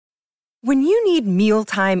When you need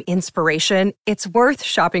mealtime inspiration, it's worth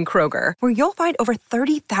shopping Kroger, where you'll find over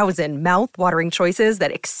 30,000 mouth-watering choices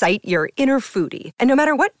that excite your inner foodie. And no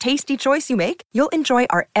matter what tasty choice you make, you'll enjoy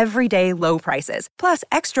our everyday low prices, plus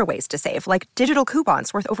extra ways to save, like digital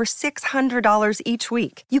coupons worth over $600 each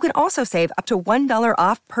week. You can also save up to $1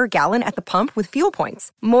 off per gallon at the pump with fuel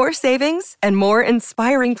points. More savings and more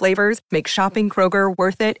inspiring flavors make shopping Kroger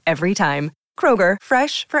worth it every time. Kroger,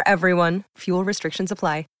 fresh for everyone. Fuel restrictions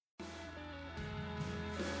apply.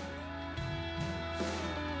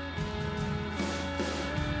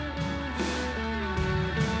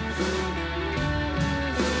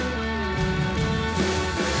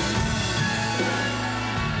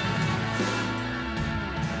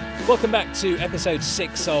 Welcome back to episode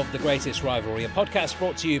 6 of The Greatest Rivalry, a podcast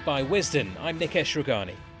brought to you by Wisden. I'm Nikesh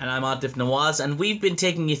Rugani. And I'm Atif Nawaz, and we've been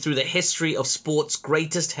taking you through the history of sport's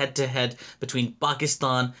greatest head-to-head between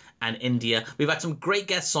Pakistan and India. We've had some great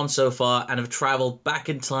guests on so far and have travelled back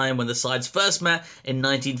in time when the sides first met in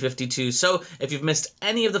 1952. So if you've missed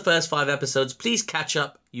any of the first 5 episodes, please catch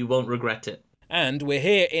up. You won't regret it. And we're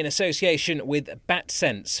here in association with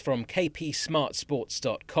BatSense from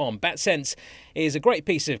kpsmartsports.com. BatSense is a great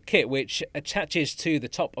piece of kit which attaches to the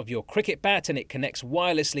top of your cricket bat and it connects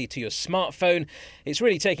wirelessly to your smartphone. It's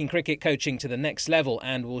really taking cricket coaching to the next level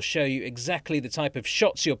and will show you exactly the type of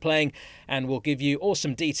shots you're playing and will give you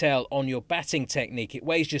awesome detail on your batting technique. It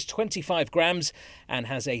weighs just 25 grams and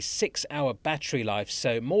has a 6-hour battery life,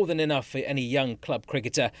 so more than enough for any young club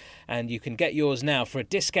cricketer. And you can get yours now for a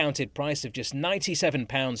discounted price of just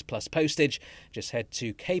 £97 plus postage. Just head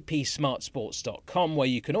to kpsmartsports.com where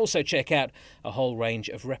you can also check out a whole range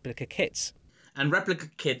of replica kits. And replica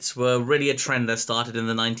kits were really a trend that started in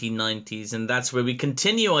the 1990s, and that's where we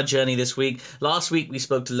continue our journey this week. Last week we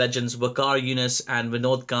spoke to legends Waqar Younis and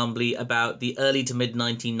Vinod Kambli about the early to mid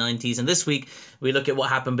 1990s, and this week we look at what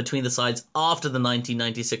happened between the sides after the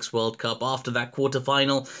 1996 World Cup, after that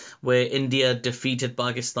quarter-final where India defeated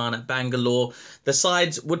Pakistan at Bangalore. The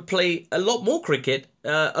sides would play a lot more cricket,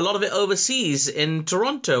 a lot of it overseas in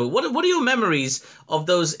Toronto. What are your memories of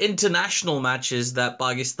those international matches that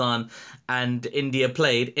Pakistan and India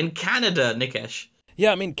played in Canada, Nikesh?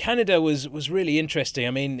 Yeah, I mean, Canada was really interesting.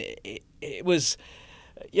 I mean, it was,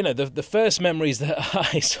 you know, the first memories that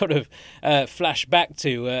I sort of flash back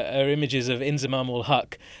to are images of Inzamam ul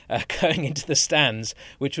Haq going into the stands,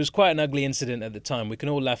 which was quite an ugly incident at the time. We can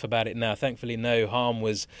all laugh about it now. Thankfully, no harm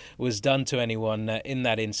was done to anyone in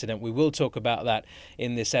that incident. We will talk about that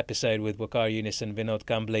in this episode with Waqar Younis and Vinod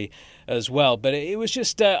Kambli as well. But it was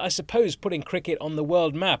just, I suppose, putting cricket on the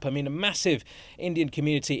world map. I mean, a massive Indian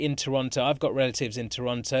community in Toronto. I've got relatives in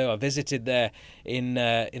Toronto. I visited there in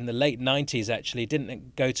the late 90s, actually.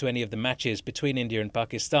 Didn't go to any of the matches between India and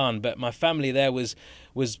Pakistan, but my family there was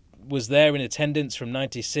there in attendance from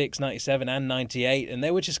 96, 97 and 98, and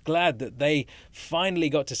they were just glad that they finally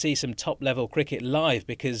got to see some top-level cricket live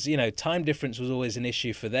because, you know, time difference was always an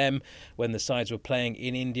issue for them when the sides were playing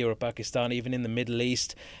in India or Pakistan, even in the Middle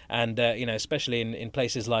East, and, you know, especially in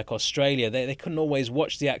places like Australia. They couldn't always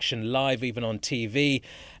watch the action live, even on TV,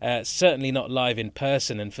 certainly not live in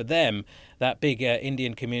person, and for them, that big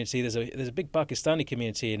Indian community, there's a big Pakistani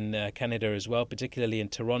community in Canada as well, particularly in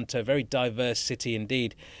Toronto. Very diverse city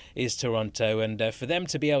indeed is Toronto, and for them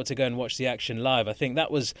to be able to go and watch the action live, I think that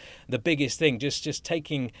was the biggest thing, just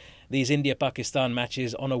taking these India-Pakistan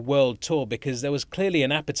matches on a world tour, because there was clearly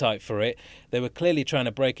an appetite for it. They were clearly trying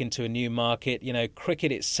to break into a new market. You know, cricket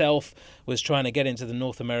itself was trying to get into the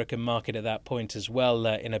North American market at that point as well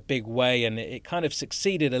in a big way, and it kind of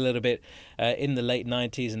succeeded a little bit in the late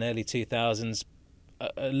 90s and early 2000s.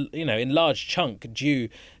 You know, in large chunk due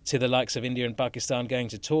to the likes of India and Pakistan going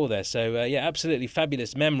to tour there. So, yeah, absolutely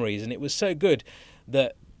fabulous memories. And it was so good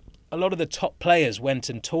that a lot of the top players went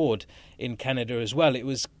and toured in Canada as well. It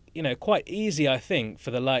was, you know, quite easy, I think, for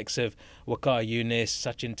the likes of Waqar Younis,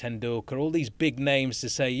 Sachin Tendulkar, all these big names to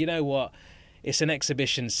say, you know what, it's an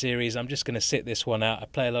exhibition series. I'm just going to sit this one out. I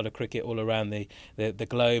play a lot of cricket all around the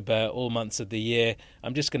globe, all months of the year.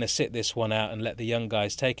 I'm just going to sit this one out and let the young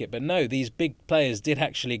guys take it. But no, these big players did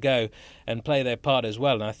actually go and play their part as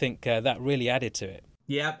well. And I think that really added to it.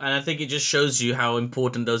 Yeah, and I think it just shows you how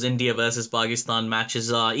important those India versus Pakistan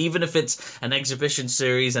matches are. Even if it's an exhibition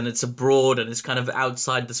series and it's abroad and it's kind of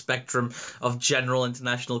outside the spectrum of general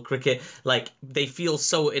international cricket, like, they feel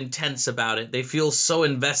so intense about it. They feel so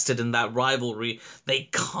invested in that rivalry. They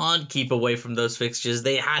can't keep away from those fixtures.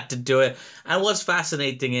 They had to do it. And what's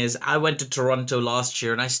fascinating is I went to Toronto last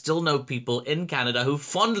year and I still know people in Canada who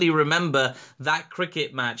fondly remember that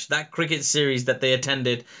cricket match, that cricket series that they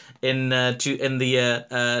attended in the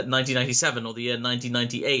year 1997 or the year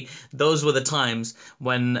 1998, those were the times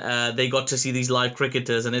when they got to see these live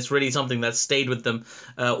cricketers, and it's really something that stayed with them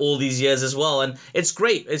all these years as well. And it's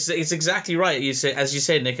great. It's exactly right. As you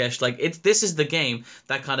say, Nikesh, like this is the game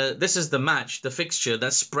this is the match, the fixture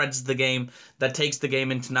that spreads the game, that takes the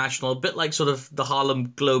game international, a bit like sort of the Harlem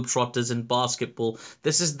Globetrotters in basketball.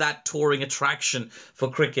 This is that touring attraction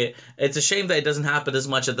for cricket. It's a shame that it doesn't happen as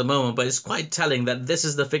much at the moment, but it's quite telling that this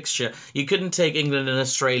is the fixture. You couldn't take England and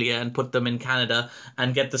Australia and put them in Canada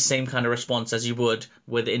and get the same kind of response as you would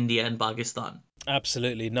with India and Pakistan.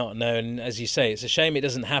 Absolutely not. No, and as you say, it's a shame it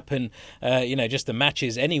doesn't happen, just the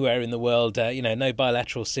matches anywhere in the world, no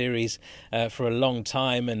bilateral series for a long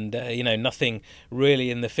time, and, nothing really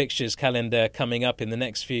in the fixtures calendar coming up in the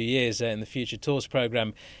next few years in the Future Tours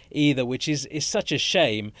programme either, which is such a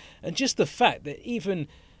shame. And just the fact that even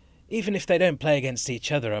if they don't play against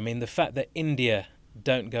each other, I mean, the fact that India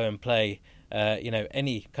don't go and play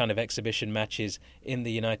any kind of exhibition matches in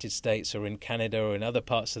the United States or in Canada or in other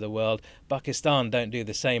parts of the world. Pakistan don't do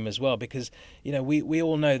the same as well, because, we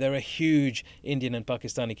all know there are huge Indian and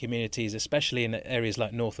Pakistani communities, especially in areas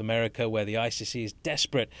like North America, where the ICC is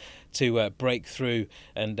desperate to break through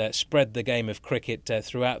and spread the game of cricket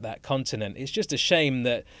throughout that continent. It's just a shame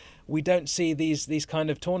that we don't see these kind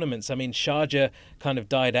of tournaments. I mean, Sharjah kind of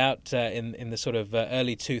died out in the sort of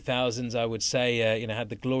early 2000s, I would say. Had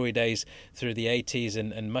the glory days through the 80s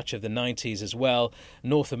and much of the 90s as well.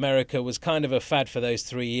 North America was kind of a fad for those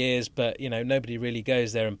 3 years, but nobody really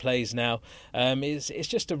goes there and plays now. It's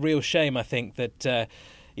just a real shame, I think, that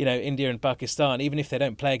India and Pakistan, even if they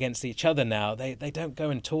don't play against each other now, they don't go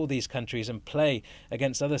and tour these countries and play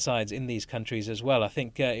against other sides in these countries as well. I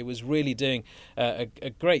think it was really doing a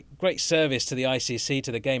great service to the ICC,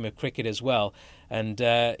 to the game of cricket as well. And,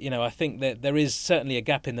 I think that there is certainly a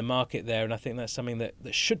gap in the market there, and I think that's something that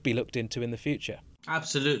should be looked into in the future.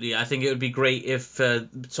 Absolutely. I think it would be great if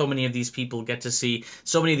so many of these people get to see,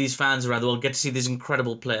 so many of these fans around the world get to see these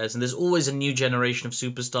incredible players. And there's always a new generation of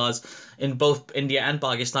superstars in both India and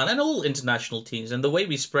Pakistan and all international teams. And the way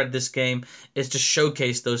we spread this game is to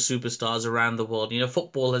showcase those superstars around the world.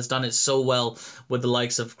 Football has done it so well with the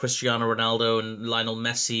likes of Cristiano Ronaldo and Lionel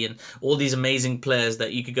Messi and all these amazing players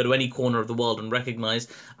that you could go to any corner of the world and recognize.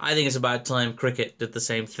 I think it's about time cricket did the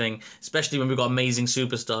same thing, especially when we've got amazing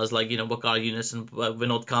superstars like, Waqar Younis and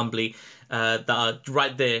Vinod Kambli that are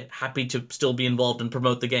right there, happy to still be involved and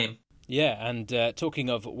promote the game. Yeah, and talking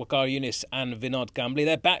of Waqar Younis and Vinod Kambli,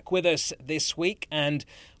 they're back with us this week, and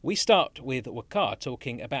we start with Waqar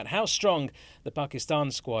talking about how strong the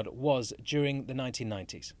Pakistan squad was during the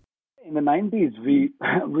 1990s. In the 90s, we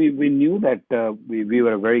knew that we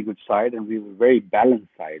were a very good side, and we were a very balanced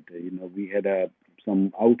side. We had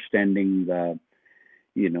some outstanding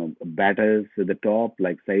batters at the top,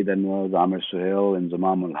 like Saeed Anwar, Amir Sohail, and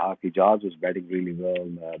Zamam ul Haq. Ijaz was batting really well.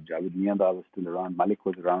 Javed Mianda was still around. Malik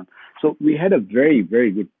was around. So we had a very,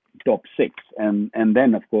 very good top six. And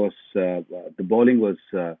then, of course, the bowling was,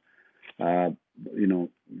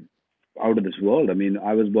 out of this world. I mean,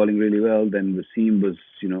 I was bowling really well. Then Wasim was,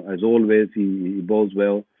 as always, he bowls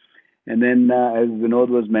well. And then, as Vinod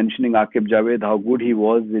was mentioning, Aqib Javed, how good he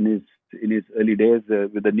was in his early days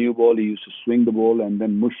with the new ball. He used to swing the ball, and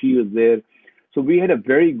then Mushi was there. So we had a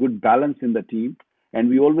very good balance in the team, and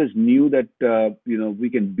we always knew that we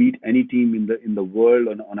can beat any team in the world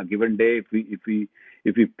on a given day if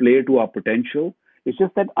we play to our potential. It's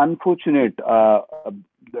just that unfortunate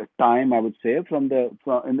time, I would say, in the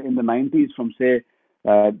 90s, from say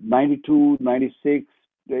 92, 96,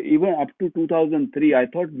 even up to 2003. I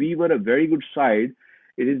thought we were a very good side.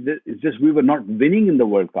 It's just we were not winning in the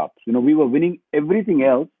World Cup. We were winning everything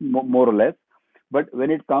else, more or less. But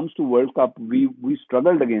when it comes to World Cup, we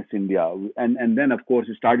struggled against India. And then, of course,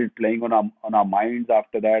 it started playing on our minds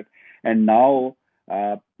after that. And now,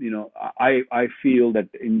 I feel that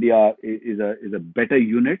India is a better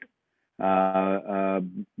unit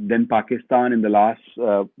than Pakistan in the last,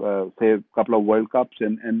 say, couple of World Cups.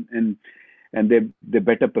 And they're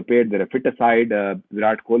better prepared. They're a fitter side.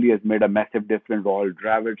 Virat Kohli has made a massive difference. Rahul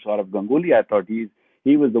Dravid, Saurav Ganguly, I thought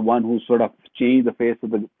he was the one who sort of changed the face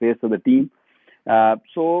of the team.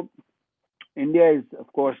 So India is,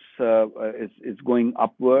 of course, is going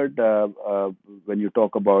upward. When you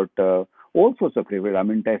talk about all sorts of cricket, I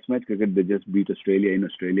mean, Test match cricket, they just beat Australia in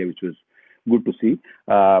Australia, which was good to see.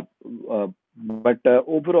 But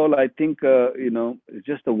overall, I think it's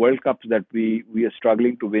just the World Cups that we are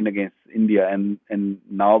struggling to win against India, and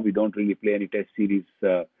now we don't really play any Test series,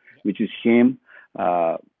 which is shame.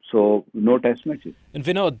 So no Test matches. And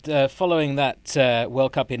Vinod, following that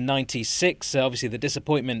World Cup in '96, obviously the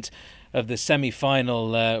disappointment of the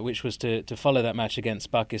semi-final, which was to follow that match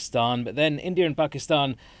against Pakistan. But then India and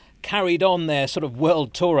Pakistan carried on their sort of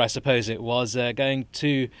world tour, I suppose it was, going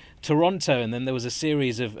to Toronto, and then there was a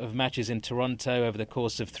series of matches in Toronto over the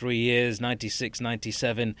course of 3 years, 96,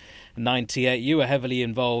 97, 98. You were heavily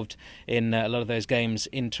involved in a lot of those games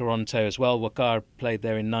in Toronto as well. Waqar played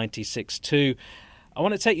there in 96 too. I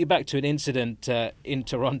want to take you back to an incident in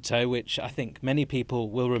Toronto, which I think many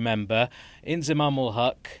people will remember. Inzamam ul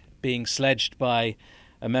Haq being sledged by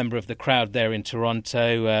a member of the crowd there in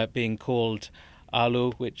Toronto, being called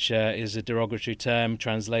Alu, which is a derogatory term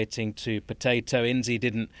translating to potato. Inzi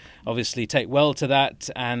didn't obviously take well to that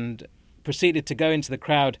and proceeded to go into the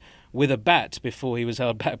crowd with a bat before he was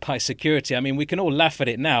held back by security. I mean, we can all laugh at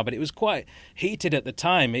it now, but it was quite heated at the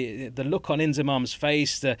time. The look on Inzamam's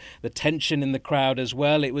face, the tension in the crowd as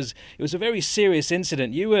well. It was a very serious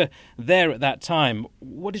incident. You were there at that time.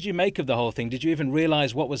 What did you make of the whole thing? Did you even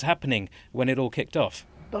realise what was happening when it all kicked off?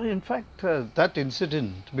 In fact, that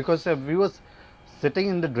incident, because we was sitting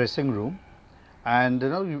in the dressing room, and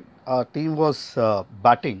our team was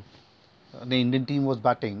batting. The Indian team was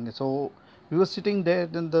batting, so we were sitting there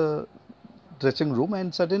in the dressing room,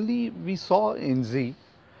 and suddenly we saw Inzi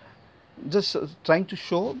just trying to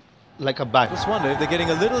show like a bat. Just wonder if they're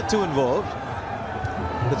getting a little too involved.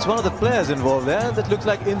 It's one of the players involved there. That looks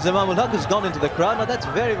like Inzamam ul Haq has gone into the crowd. Now that's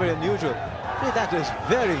very, very unusual. That is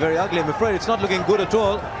very, very ugly. I'm afraid it's not looking good at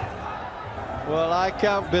all. Well, I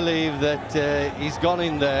can't believe that he's gone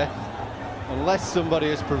in there unless somebody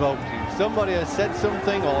has provoked him. Somebody has said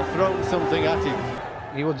something or thrown something at him.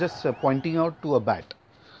 He was just pointing out to a bat,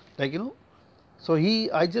 So we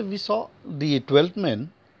saw the 12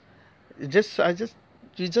 men. We just saw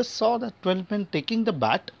the 12 men taking the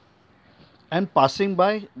bat and passing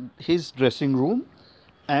by his dressing room,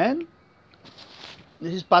 and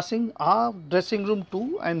he's passing our dressing room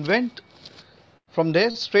too, and went from there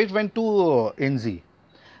straight went to Inzi.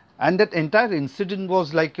 And that entire incident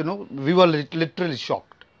was like, we were literally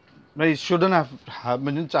shocked. It shouldn't have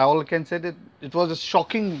happened. All I can say that it was a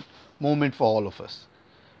shocking moment for all of us.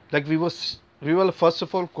 Like we were first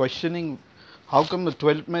of all questioning how come the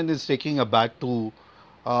 12th man is taking a bat to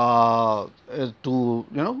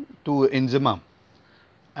Inzamam,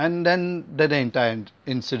 and then the entire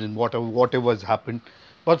incident, whatever has happened.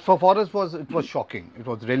 But for us it was shocking. It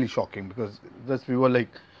was really shocking, because we were like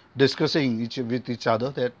discussing with each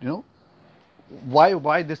other that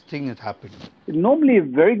why this thing has happened. Normally, a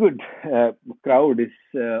very good crowd is.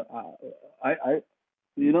 I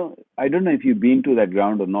don't know if you've been to that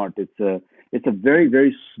ground or not. It's a very,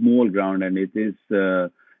 very small ground, and it is.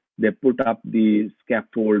 They put up the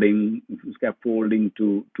scaffolding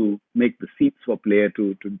to make the seats for player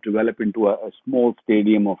to develop into a small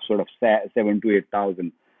stadium of sort of 7,000 to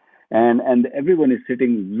 8,000, and everyone is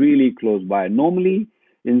sitting really close by. Normally,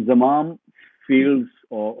 Inzamam fields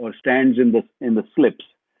or stands in the slips.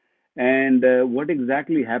 And what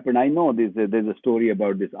exactly happened? I know there's a story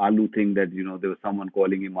about this Alu thing, that there was someone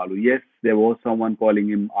calling him Alu. Yes, there was someone calling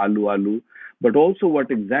him Alu, but also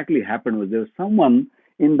what exactly happened was there was someone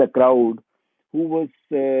in the crowd who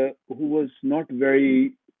was not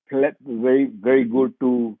very good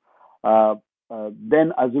to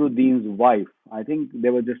then Azharuddin's wife. I think they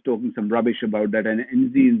were just talking some rubbish about that, and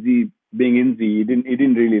Inzi being Inzi, he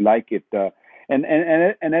didn't really like it. And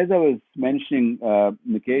as I was mentioning,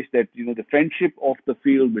 Nikesh, that the friendship off the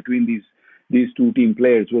field between these two team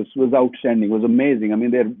players was outstanding, was amazing. I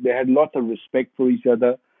mean, they had lots of respect for each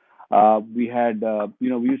other. We had we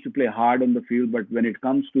used to play hard on the field, but when it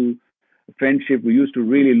comes to friendship, we used to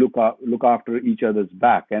really look after each other's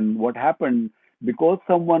back. And what happened, because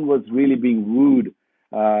someone was really being rude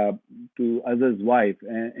to Azhar's wife,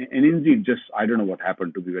 and Inzi just, I don't know what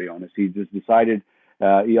happened, to be very honest. He just decided.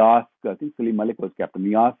 He asked, I think Salim Malik was captain.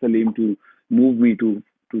 He asked Salim to move me to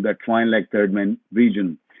that fine leg third man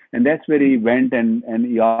region, and that's where he went and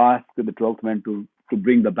he asked the 12th man to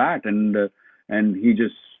bring the bat, and he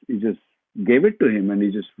just gave it to him, and he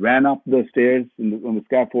just ran up the stairs on the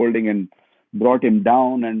scaffolding and brought him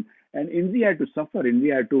down, and Inzi had to suffer.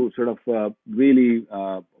 Inzi had to sort of really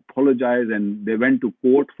apologize, and they went to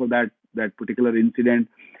court for that particular incident,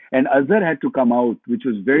 and Azhar had to come out, which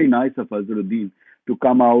was very nice of Azharuddin, to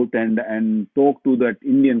come out and talk to that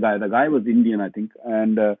Indian guy. The guy was Indian, I think,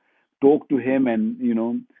 and talk to him, and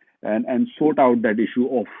and sort out that issue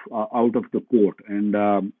out of the court. And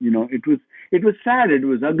it was sad, it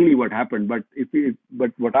was ugly what happened. But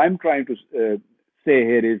but what I'm trying to say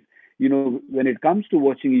here is, when it comes to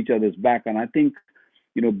watching each other's back, and I think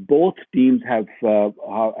both teams have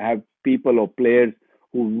people or players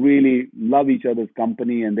who really love each other's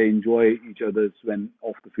company and they enjoy each other's when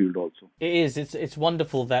off the field also. It is. It's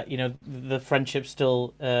wonderful that the friendship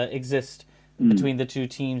still exists between the two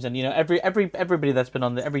teams, and everybody that's been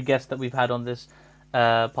on every guest that we've had on this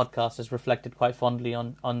podcast has reflected quite fondly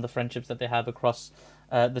on the friendships that they have across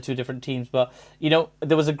the two different teams. But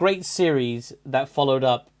there was a great series that followed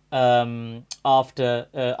up after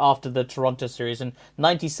the Toronto series in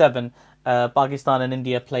 '97. Pakistan and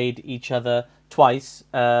India played each other twice,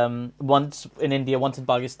 once in India, once in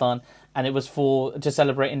Pakistan, and it was to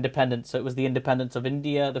celebrate independence. So it was the independence of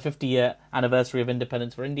India, the 50-year anniversary of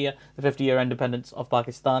independence for India, the 50-year independence of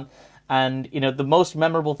Pakistan. And the most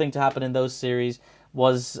memorable thing to happen in those series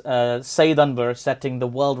was Saeed Anwar setting the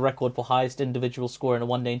world record for highest individual score in a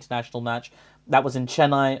one-day international match. That was in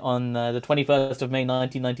Chennai on the 21st of May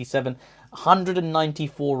 1997.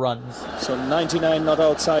 194 runs. So 99 not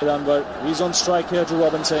outside Anwar. He's on strike here to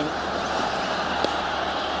Robin Singh.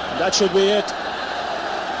 That should be it.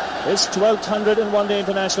 His 12th 100 in one-day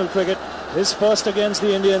international cricket. His first against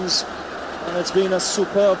the Indians. And it's been a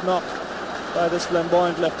superb knock by this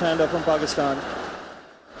flamboyant left-hander from Pakistan.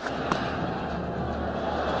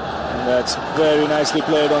 And that's very nicely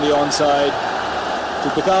played on the onside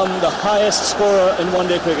to become the highest scorer in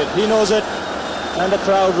one-day cricket. He knows it, and the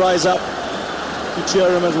crowd rise up to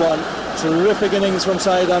cheer him as one. Terrific innings from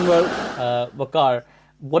Saeed Anwar. Waqar,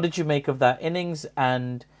 what did you make of that innings,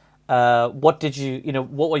 and what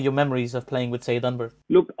were your memories of playing with Saeed Anwar?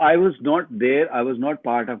 Look, I was not there. I was not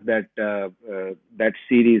part of that that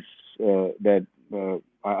series.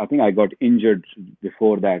 I think I got injured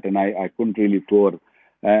before that, and I couldn't really score.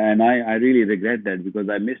 And I really regret that, because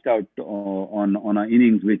I missed out on an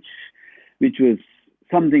innings which was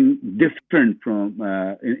something different from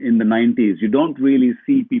in the 90s. You don't really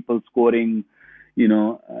see people scoring,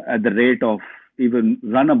 at the rate of even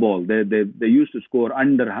run a ball. They used to score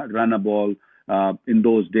under run a ball in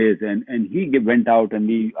those days. And he went out,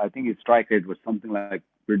 and I think his strike rate was something like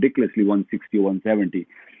ridiculously 160 or 170.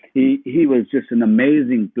 He was just an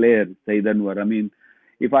amazing player, Saeed Anwar. I mean,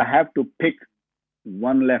 if I have to pick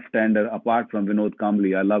one left-hander apart from Vinod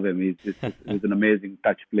Kambli, I love him. He's an amazing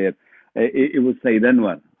touch player. It was Saeed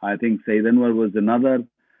Anwar. I think Saeed Anwar was another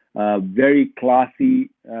very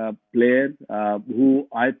classy player who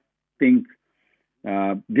I think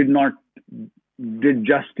did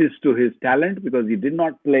justice to his talent, because he did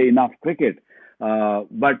not play enough cricket.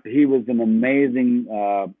 But he was an amazing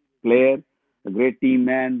player, a great team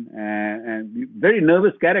man, and very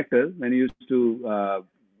nervous character. When he used to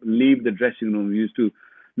leave the dressing room,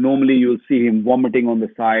 normally you'll see him vomiting on the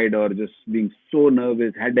side or just being so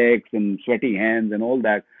nervous, headaches and sweaty hands and all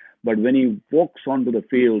that. But when he walks onto the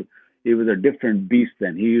field, he was a different beast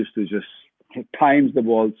then. He used to just times the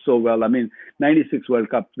ball so well. I mean, 96 World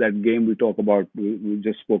Cup, that game we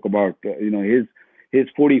just spoke about, his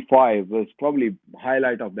 45 was probably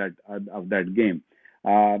highlight of that game.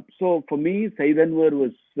 So for me, Saeed Anwar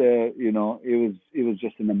was, it was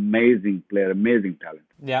just an amazing player, amazing talent.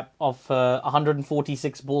 Yeah, of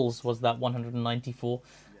 146 balls was that 194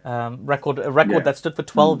 record that stood for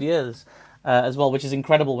 12 years as well, which is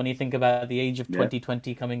incredible when you think about the age of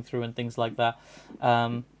 2020 coming through and things like that.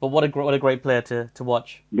 But what a great player to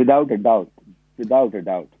watch. Without a doubt.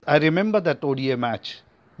 I remember that ODI match.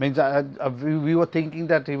 Means we were thinking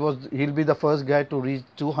that he'll be the first guy to reach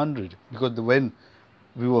 200, because when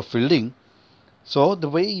we were fielding, so the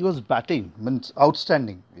way he was batting means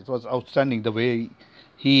outstanding. It was outstanding the way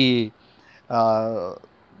he got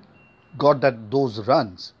those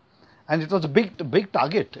runs, and it was a big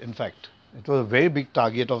target. In fact, it was a very big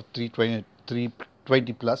target of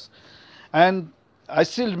 320 plus, and I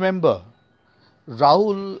still remember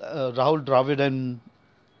Rahul Dravid and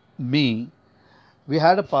me. We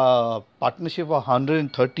had a partnership of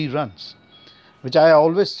 130 runs, which I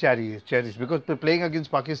always cherish, because we're playing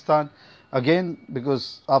against Pakistan again,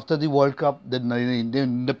 because after the World Cup, then the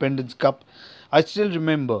Indian Independence Cup, I still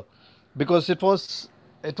remember, because it was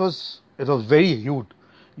very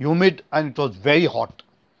humid, and it was very hot.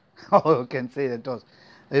 I can say it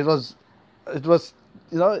was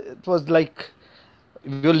like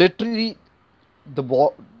you're literally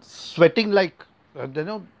sweating like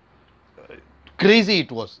crazy.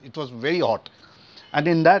 It was very hot, and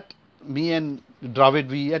in that, me and Dravid,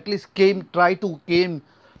 we at least come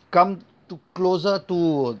to closer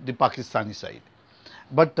to the Pakistani side.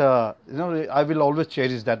 But I will always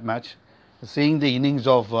cherish that match, seeing the innings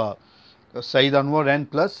of Saeed Anwar and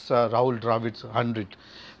plus Rahul Dravid's 100.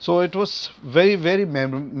 So it was very, very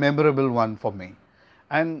memorable one for me.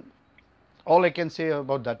 And All I can say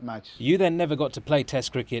about that match. You then never got to play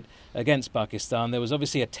Test cricket against Pakistan. There was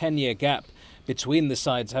obviously a 10-year gap between the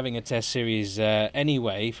sides having a Test series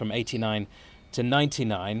anyway, from 89 to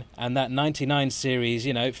 99, and that 99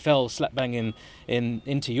 series, fell slap bang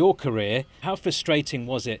into your career. How frustrating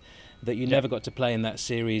was it that you never got to play in that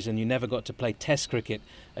series and you never got to play Test cricket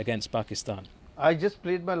against Pakistan? I just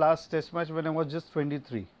played my last Test match when I was just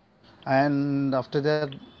 23, and after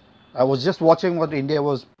that, I was just watching what India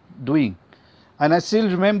was doing. And I still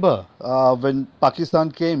remember when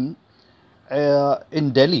Pakistan came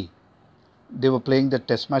in Delhi, they were playing the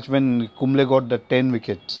Test match when Kumble got the 10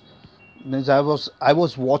 wickets. Means I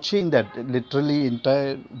was watching that literally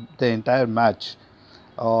the entire match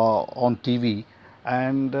on TV,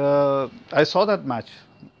 and I saw that match.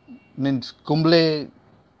 Means Kumble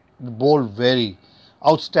bowled very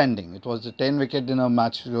outstanding. It was the 10 wicket in a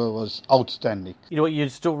match was outstanding. You know what, you're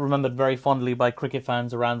still remembered very fondly by cricket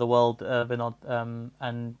fans around the world, Vinod,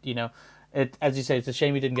 and as you say, it's a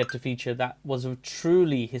shame you didn't get to feature. That was a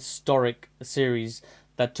truly historic series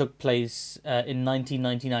that took place in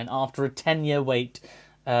 1999 after a 10-year wait,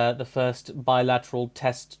 the first bilateral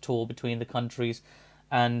test tour between the countries.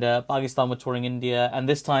 And Pakistan were touring India, and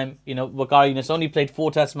this time, Waqar Younis only played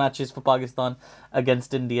 4 Test matches for Pakistan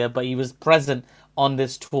against India, but he was present on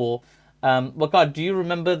this tour. Waqar, do you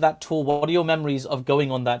remember that tour? What are your memories of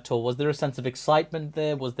going on that tour? Was there a sense of excitement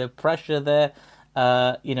there? Was there pressure there?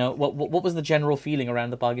 What was the general feeling around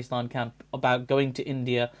the Pakistan camp about going to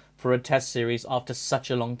India for a Test series after such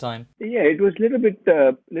a long time? Yeah, it was a little bit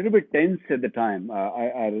tense at the time.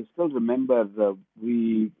 I still remember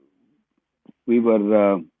we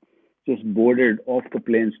were just boarded off the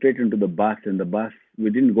plane straight into the bus, and the bus, we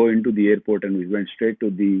didn't go into the airport, and we went straight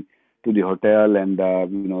to the hotel, and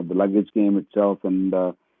the luggage came itself, and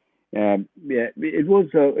it was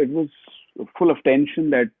full of tension,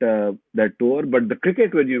 that tour. But the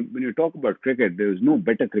cricket, when you talk about cricket, there is no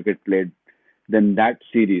better cricket played than that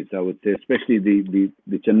series, I would say, especially the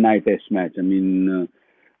Chennai Test match. I mean,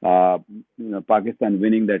 Pakistan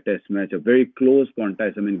winning that Test match, a very close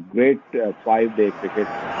contest. I mean, great 5-day cricket.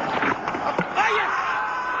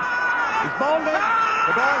 He's bowled it.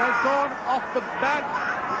 The ball has gone off the bat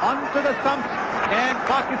onto the stumps, and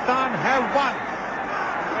Pakistan have won.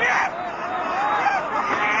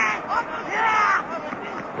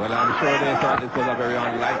 Well, I'm sure they thought this was a very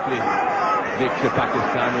unlikely victory for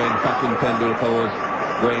Pakistan when Sachin Tendulkar was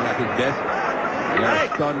going at his best. They are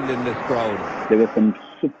stunned in this crowd. There were some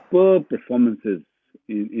superb performances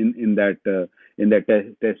in that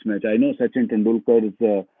test match. I know Sachin Tendulkar's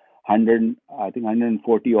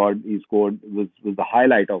 140 odd he scored was the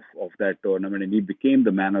highlight of that tournament, and he became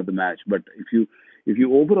the man of the match. But if you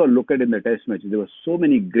overall look at in the Test match, there were so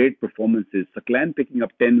many great performances. Saklan picking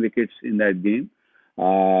up 10 wickets in that game.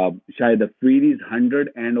 Shahid Afridi's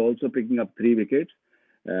 100 and also picking up 3 wickets.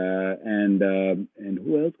 And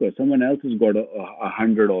who else got? Someone else has got a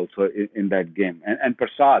 100 also in that game. And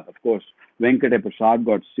Prasad, of course, Venkata Prasad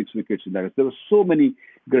got 6 wickets in that. There were so many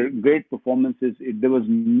great performances. There was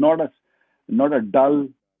not a dull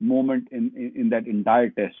moment in that entire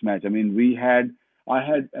Test match. I mean, I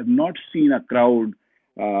have not seen a crowd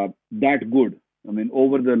that good. I mean,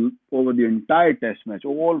 over the entire Test match,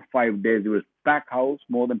 all 5 days, it was packed house,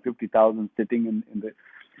 more than 50,000 sitting in the.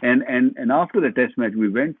 And after the Test match, we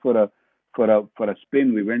went for a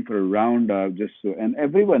spin. We went for a round, and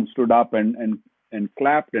everyone stood up and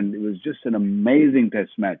clapped, and it was just an amazing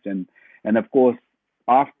Test match. And of course,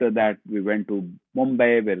 after that, we went to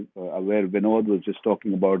Mumbai, where Vinod was just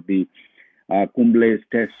talking about the Kumble's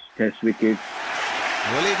test wickets.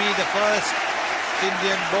 Will he be the first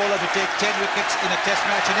Indian bowler to take 10 wickets in a Test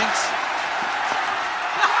match innings?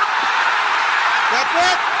 That's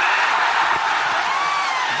it!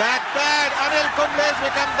 Bad. Anil Kumble has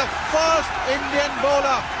become the first Indian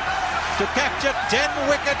bowler to capture 10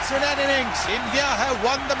 wickets in an innings. India have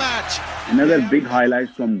won the match. Another big highlight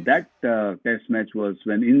from that Test match was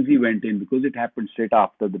when Inzi went in, because it happened straight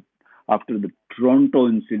after the Toronto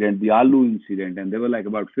incident, the Alu incident, and there were like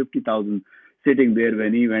about 50,000 sitting there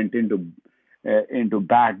when he went into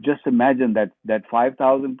bat. Just imagine that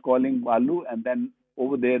 5,000 calling Alu, and then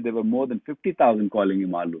over there were more than 50,000 calling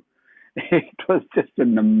him Alu. It was just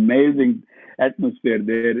an amazing atmosphere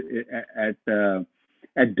there at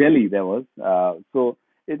Delhi. There was so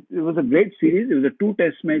it was a great series. It was a 2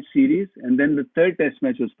 Test match series, and then the 3rd Test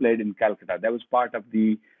match was played in Calcutta. That was part of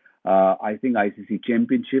the I think ICC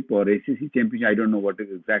Championship or ACC Championship. I don't know what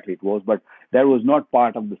exactly it was, but that was not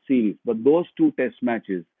part of the series. But those 2 Test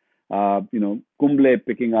matches, Kumble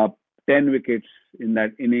picking up 10 wickets in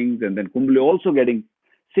that innings, and then Kumble also getting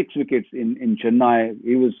 6 wickets in Chennai.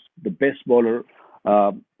 He was the best bowler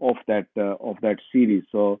of that series.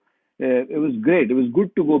 So it was great. It was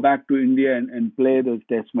good to go back to India and play those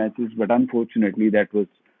test matches. But unfortunately, that was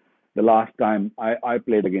the last time I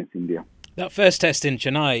played against India. That first test in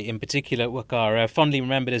Chennai, in particular, Waqar, fondly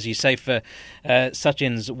remembered, as you say, for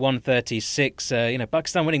Sachin's 136.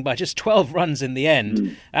 Pakistan winning by just 12 runs in the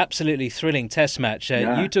end. Absolutely thrilling test match.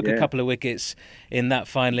 You took a couple of wickets in that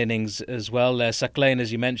final innings as well. Saqlain,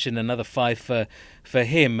 as you mentioned, another 5 for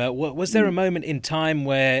him. Was there a moment in time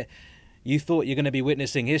where you thought you're going to be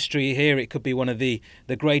witnessing history here? It could be one of the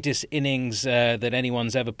greatest innings that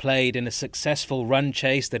anyone's ever played in a successful run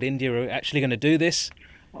chase, that India are actually going to do this?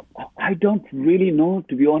 I don't really know,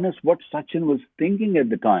 to be honest, what Sachin was thinking at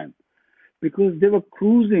the time, because they were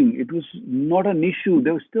cruising. It was not an issue.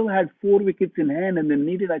 They still had 4 wickets in hand, and they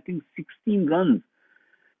needed, I think, 16 runs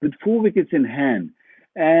with 4 wickets in hand.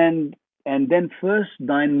 And then first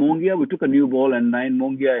Nayan Mongia, we took a new ball, and Nayan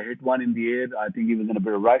Mongia hit one in the air. I think he was in a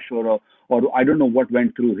bit of rush, or I don't know what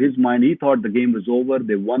went through his mind. He thought the game was over.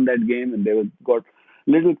 They won that game, and they got a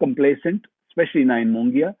little complacent, especially Nayan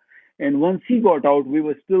Mongia. And once he got out, we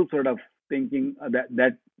were still sort of thinking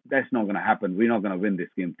that's not going to happen. We're not going to win this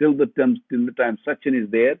game. Till the time Sachin is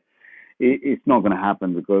there, it's not going to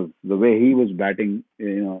happen, because the way he was batting,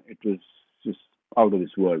 it was just out of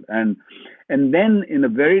this world. And then in the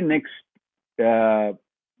very next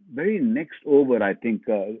over, I think,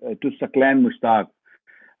 to Saqlain Mushtaq,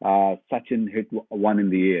 Sachin hit one in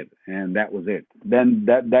the air, and that was it. Then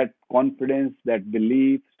that confidence, that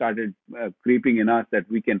belief started creeping in us that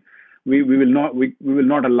we will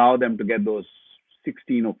not allow them to get those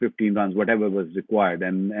 16 or 15 runs, whatever was required.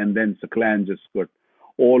 And then Saqlain just got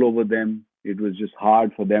all over them. It was just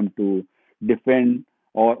hard for them to defend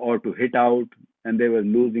or to hit out, and they were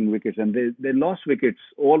losing wickets. And they lost wickets,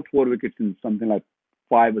 all 4 wickets in something like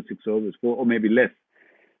 5 or 6 overs, 4 or maybe less.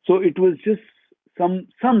 So it was just some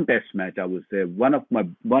test match, I would say. One of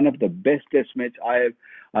the best test match I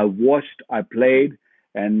watched, I played,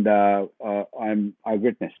 and I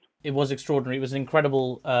witnessed. It was extraordinary. It was an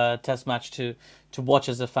incredible test match to watch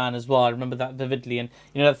as a fan as well. I remember that vividly. And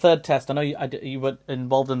that third test, I know you were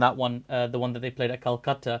involved in that one, the one that they played at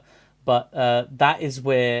Calcutta, but that is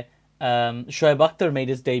where Shoaib Akhtar made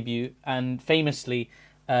his debut and famously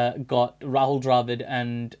got Rahul Dravid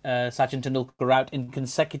and Sachin Tendulkar out in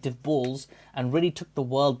consecutive balls and really took the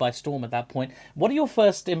world by storm at that point. What were your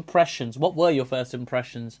first impressions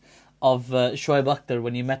of Shoaib Akhtar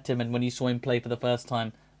when you met him and when you saw him play for the first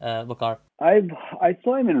time, Waqar? I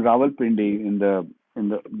saw him in Rawalpindi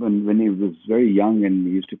when he was very young, and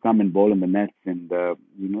he used to come and bowl in the nets, and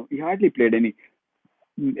he hardly played any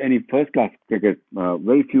first class cricket,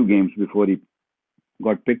 very few games before he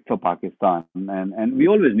got picked for Pakistan, and we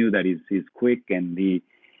always knew that he's quick and he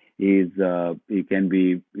can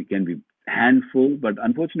be handful, but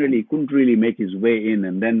unfortunately he couldn't really make his way in.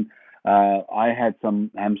 And then I had some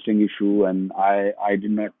hamstring issue, and I did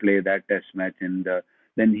not play that test match, and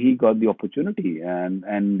then he got the opportunity, and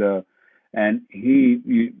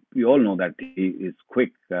we all know that he is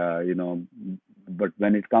quick, but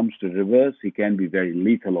when it comes to reverse, he can be very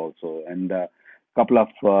lethal also. And couple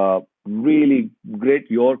of really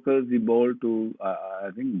great Yorkers he bowled to. I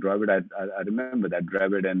think Dravid. I remember that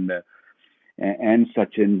Dravid and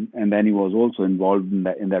Sachin, and then he was also involved in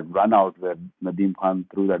that run out where Nadeem Khan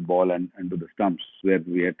threw that ball and to the stumps, where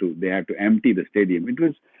they had to empty the stadium.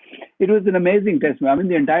 It was an amazing test. I mean,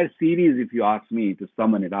 the entire series, if you ask me to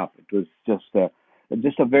sum it up, it was just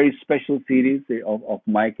a very special series of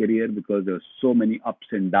my career, because there were so many ups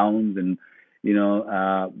and downs, and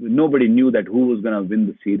nobody knew that who was going to win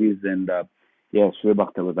the series. And Shoaib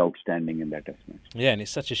Akhtar was outstanding in that test match. Yeah, and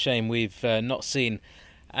it's such a shame we've not seen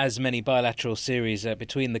as many bilateral series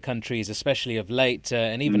between the countries, especially of late.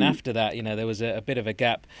 And even after that, there was a bit of a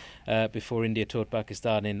gap before India toured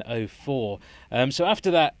Pakistan in 2004. So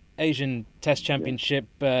after that Asian Test Championship,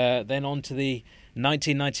 then on to the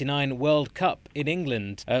 1999 World Cup in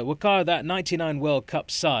England. Waqar, that 99 World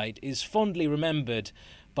Cup side is fondly remembered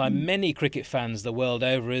by many cricket fans the world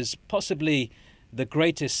over as possibly the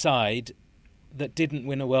greatest side that didn't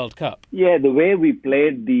win a World Cup. Yeah, the way we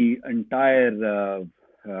played the entire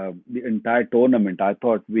tournament, I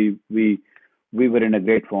thought we were in a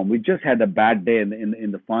great form. We just had a bad day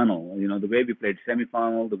in the final. The way we played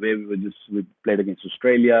semi-final, the way we played against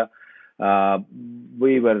Australia.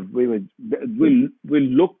 We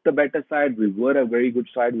looked the better side. We were a very good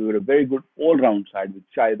side. We were a very good all-round side with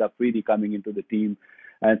Shahid Afridi coming into the team.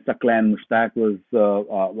 And Saqlain Mushtaq was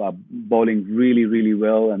bowling really, really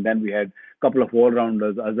well. And then we had a couple of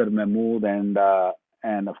all-rounders, Azhar Mahmood and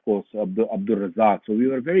and of course Abdul Razak. So we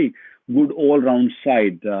were a very good all-round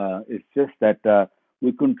side. It's just that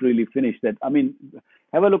we couldn't really finish that. I mean,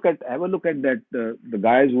 have a look at that the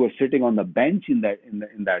guys who were sitting on the bench in that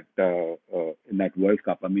World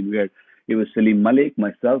Cup. I mean, it was Salim Malik,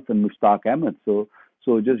 myself, and Mushtaq Ahmed. So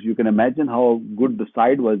just you can imagine how good the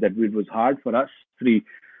side was. That it was hard for us three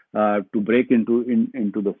to break into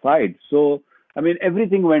the side. So I mean,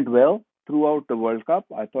 everything went well throughout the World Cup.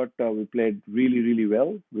 I thought we played really, really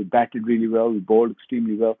well. We batted really well. We bowled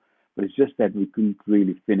extremely well. But it's just that we couldn't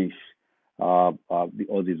really finish. The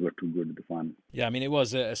Aussies were too good at the final. Yeah, I mean, it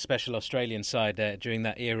was a special Australian side during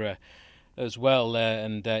that era as well.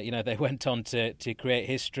 And they went on to create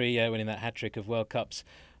history, winning that hat-trick of World Cups.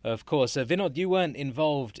 Of course, Vinod, you weren't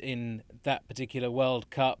involved in that particular World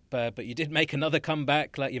Cup, but you did make another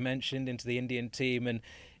comeback, like you mentioned, into the Indian team and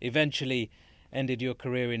eventually ended your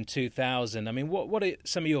career in 2000. I mean, what are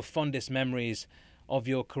some of your fondest memories of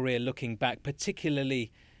your career looking back, particularly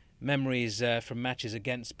memories from matches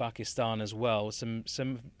against Pakistan as well? Some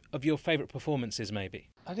of your favourite performances, maybe?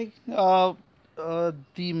 I think the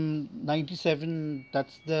 97.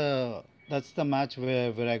 That's the match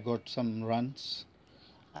where I got some runs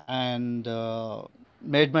and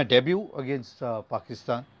made my debut against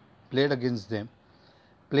Pakistan. Played against them.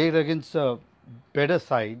 Played against a better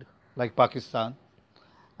side like Pakistan,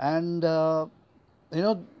 and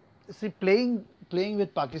see, playing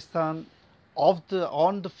with Pakistan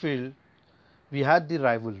on the field, we had the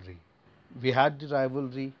rivalry.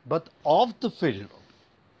 But off the field,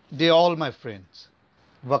 they all my friends.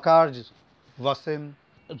 Waqar, Wasim,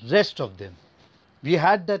 rest of them. We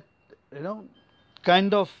had that,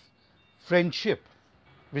 kind of friendship.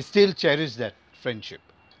 We still cherish that friendship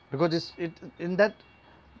because in that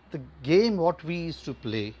the game what we used to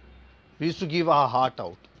play, we used to give our heart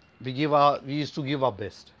out. We used to give our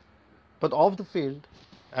best. But off the field,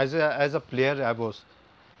 as a player,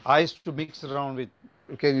 I used to mix around with.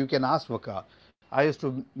 Okay, you can ask Waqar. I used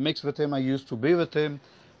to mix with him. I used to be with him.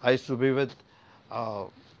 I used to be with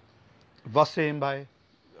Wasim Bhai.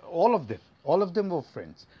 All of them. All of them were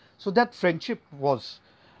friends. So that friendship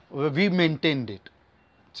we maintained it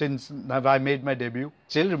since I made my debut.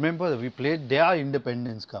 Still remember we played their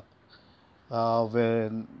Independence Cup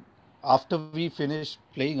when after we finished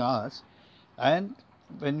playing ours, and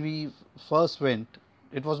when we first went,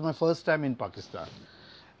 it was my first time in Pakistan.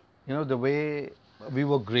 The way we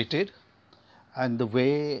were greeted and the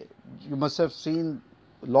way you must have seen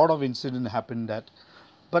a lot of incident happen that,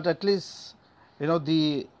 but at least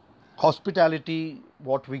the hospitality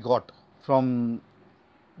what we got from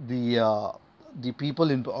the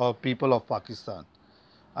people of Pakistan.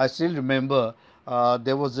 I still remember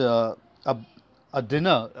there was a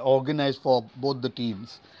dinner organized for both the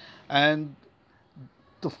teams, and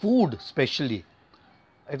the food especially.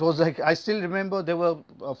 It was like, I still remember there were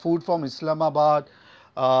food from Islamabad,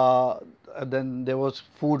 then there was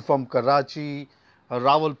food from Karachi,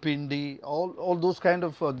 Rawalpindi, all those kind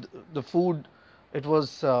of the food. It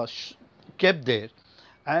was kept there,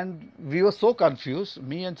 and we were so confused.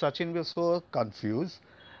 Me and Sachin were so confused.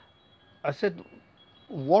 I said,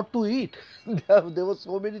 what to eat? There were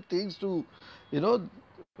so many things to,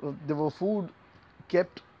 there were food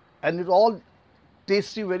kept, and it all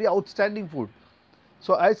tasty, very outstanding food.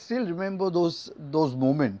 So I still remember those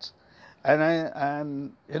moments,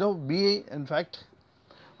 and me in fact,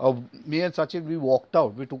 me and Sachin, we walked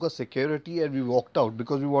out. We took a security and we walked out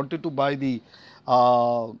because we wanted to buy the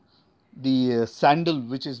sandal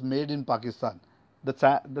which is made in Pakistan.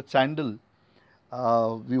 The sandal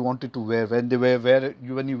we wanted to wear when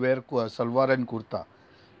you wear salwar and kurta.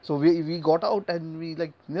 So we got out and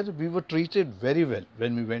we were treated very well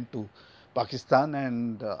when we went to Pakistan.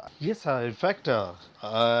 And yes, in fact,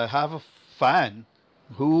 I have a fan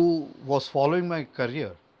who was following my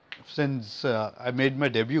career since I made my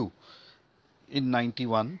debut in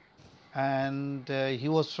 91, and he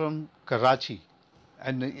was from Karachi,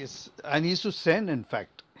 and he used to send, in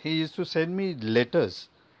fact, he used to send me letters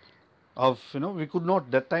of, we could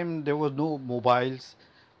not, that time there was no mobiles,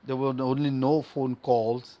 there were only no phone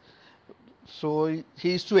calls, so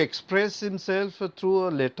he used to express himself through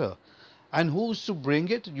a letter. And who used to bring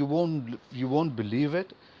it? You won't believe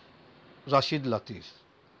it. Rashid Latif.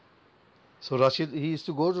 So he used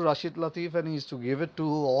to go to Rashid Latif and he used to give it to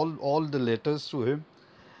all the letters to him.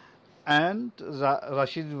 And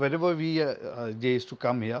Rashid, whenever they used to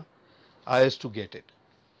come here, I used to get it.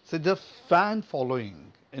 So the fan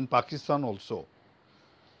following in Pakistan also,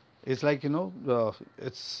 it's like,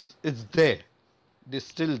 it's there. It's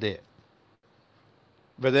still there.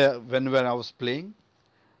 Whether when I was playing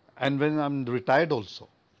and when I'm retired also.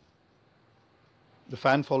 The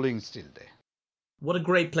fan following is still there. What a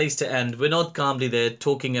great place to end. Vinod Kambli there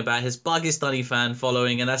talking about his Pakistani fan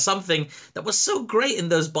following, and that's something that was so great in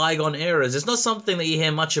those bygone eras. It's not something that you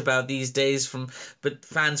hear much about these days but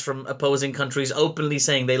fans from opposing countries openly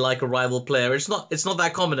saying they like a rival player. It's not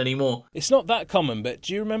that common anymore. It's not that common, but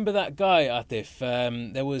do you remember that guy,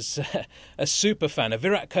 Atif? There was a super fan, a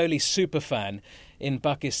Virat Kohli super fan in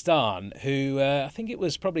Pakistan who, I think it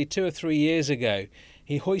was probably 2 or 3 years ago,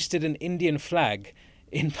 he hoisted an Indian flag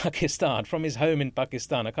in Pakistan, from his home in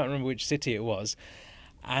Pakistan. I can't remember which city it was.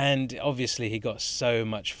 And obviously he got so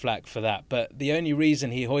much flack for that. But the only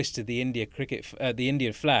reason he hoisted the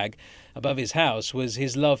Indian flag above his house was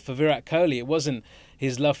his love for Virat Kohli. It wasn't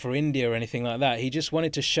his love for India or anything like that. He just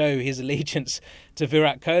wanted to show his allegiance to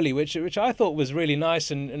Virat Kohli, which I thought was really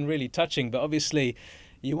nice and really touching. But obviously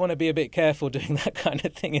you want to be a bit careful doing that kind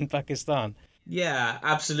of thing in Pakistan. Yeah,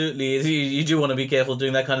 absolutely. You do want to be careful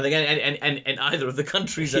doing that kind of thing, and either of the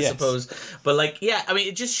countries, I suppose. But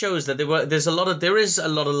it just shows that there is a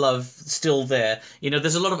lot of love still there.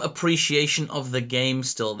 There's a lot of appreciation of the game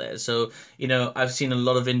still there. So I've seen a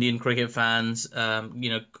lot of Indian cricket fans,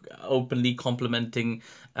 openly complimenting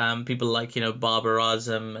people like Babar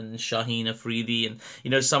Azam and Shaheen Afridi,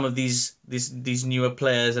 and some of these newer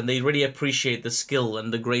players, and they really appreciate the skill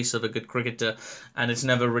and the grace of a good cricketer. And it's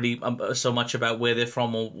never really so much about where they're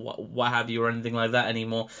from or what have you or anything like that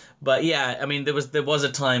anymore. But yeah, I mean, there was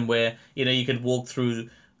a time where you could walk through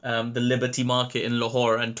the Liberty Market in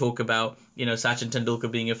Lahore and talk about Sachin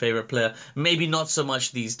Tendulkar being your favourite player. Maybe not so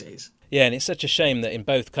much these days. Yeah, and it's such a shame that in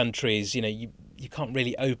both countries, you can't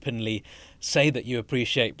really openly say that you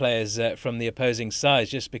appreciate players from the opposing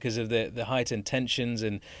sides just because of the heightened tensions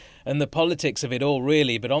and the politics of it all,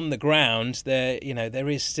 really. But on the ground, there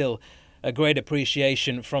is still a great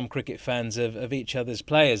appreciation from cricket fans of each other's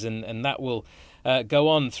players, and that will go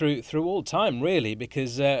on through all time, really,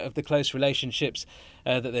 because of the close relationships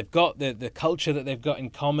that they've got, the culture that they've got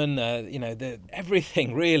in common,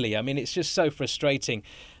 everything, really. I mean, it's just so frustrating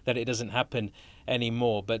that it doesn't happen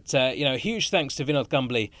anymore. But, huge thanks to Vinod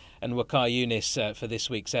Kambli and Waqar Younis for this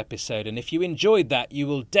week's episode. And if you enjoyed that, you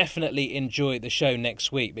will definitely enjoy the show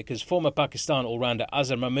next week, because former Pakistan all-rounder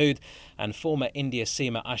Azhar Mahmood and former India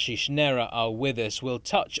seamer Ashish Nehra are with us. We'll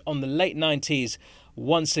touch on the late 90s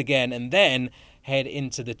once again, and then head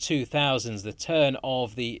into the 2000s, the turn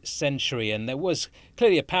of the century. And there was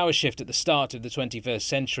clearly a power shift at the start of the 21st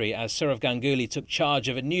century as Sourav Ganguly took charge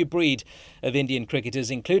of a new breed of Indian cricketers,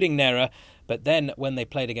 including Nehra. But then when they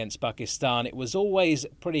played against Pakistan, it was always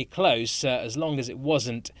pretty close, as long as it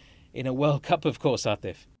wasn't in a World Cup, of course,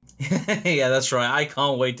 Atif. Yeah, that's right. I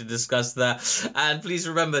can't wait to discuss that. And please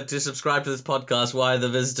remember to subscribe to this podcast via the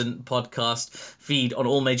Wisden podcast feed on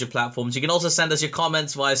all major platforms. You can also send us your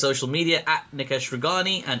comments via social media at Nikesh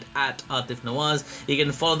Ragani and at Atif Nawaz. You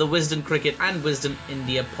can follow the Wisden Cricket and Wisden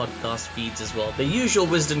India podcast feeds as well. The usual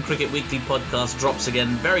Wisden Cricket Weekly podcast drops again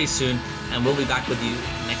very soon, and we'll be back with you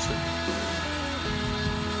next week.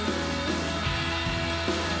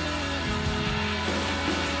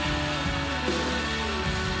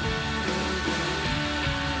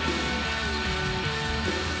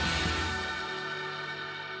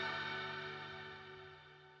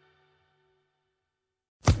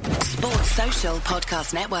 Social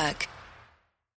Podcast Network.